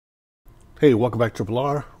Hey, welcome back to Triple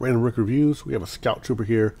R, Random Rick Reviews. We have a Scout Trooper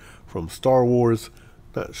here from Star Wars.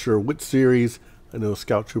 Not sure which series. I know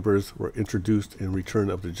Scout Troopers were introduced in Return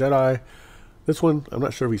of the Jedi. This one, I'm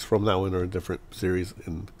not sure if he's from that one or a different series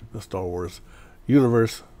in the Star Wars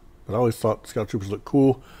universe. But I always thought Scout Troopers looked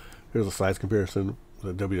cool. Here's a size comparison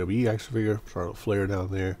with a WWE action figure. Charlotte Flair down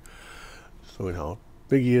there. Showing how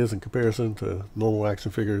big he is in comparison to normal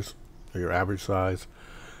action figures, or your average size.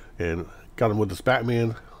 And got him with this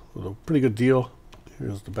Batman with a pretty good deal.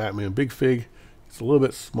 Here's the Batman Big Fig. It's a little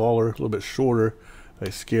bit smaller, a little bit shorter. I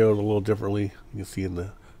scaled a little differently. You can see in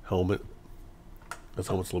the helmet. This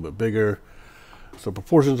helmet's a little bit bigger. So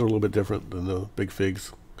proportions are a little bit different than the Big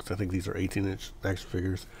Figs, because I think these are 18-inch action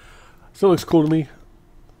figures. Still looks cool to me.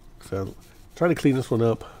 So I'm trying to clean this one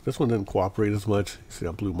up. This one didn't cooperate as much. You see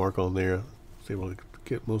a blue mark on there. I was able to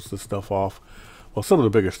get most of the stuff off. Well, some of the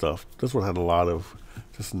bigger stuff. This one had a lot of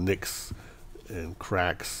just nicks and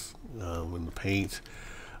cracks in the paint.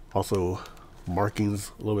 Also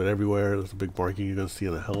markings a little bit everywhere. There's a big marking you're going to see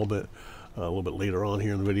in the helmet a little bit later on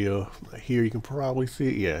here in the video. Here you can probably see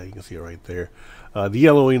it. Yeah, you can see it right there. The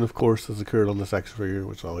yellowing, of course, has occurred on this action figure,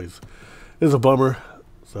 which always is a bummer.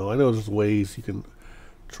 So I know there's ways you can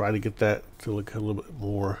try to get that to look a little bit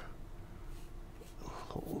more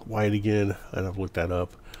white again. I'd have to look that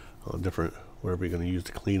up on different, whatever you're going to use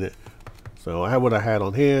to clean it. So I have what I had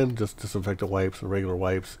on hand, just disinfectant wipes and regular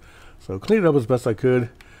wipes. So cleaned it up as best I could.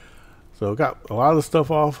 So got a lot of the stuff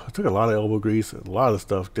off. I took a lot of elbow grease, and a lot of the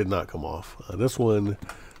stuff did not come off. This one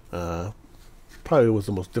probably was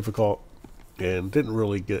the most difficult and didn't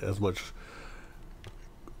really get as much,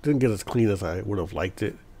 didn't get as clean as I would have liked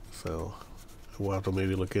it. So we'll have to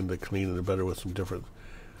maybe look into cleaning it better with some different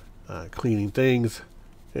cleaning things.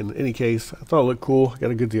 In any case, I thought it looked cool. Got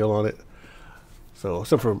a good deal on it. So,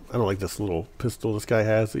 except for, I don't like this little pistol this guy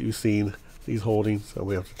has that you've seen he's holding, so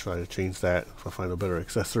we have to try to change that if I find a better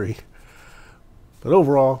accessory. But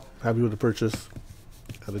overall, happy with the purchase.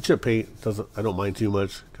 The chip paint, I don't mind too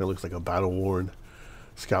much. Kind of looks like a battle-worn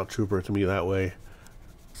Scout Trooper to me that way.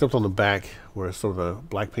 Except on the back, where some of the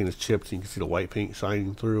black paint is chipped, and you can see the white paint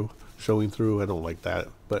showing through. I don't like that,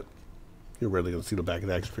 but you're rarely going to see the back of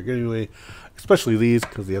the action figure anyway. Especially these,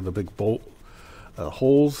 because they have the big bolt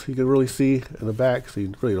holes you can really see in the back, so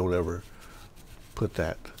you really don't ever put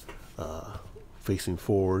that facing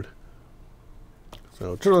forward.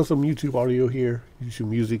 So turn on some YouTube audio here, YouTube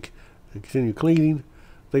music, and continue cleaning.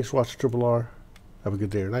 Thanks for watching Triple R. Have a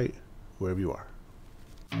good day or night, wherever you are.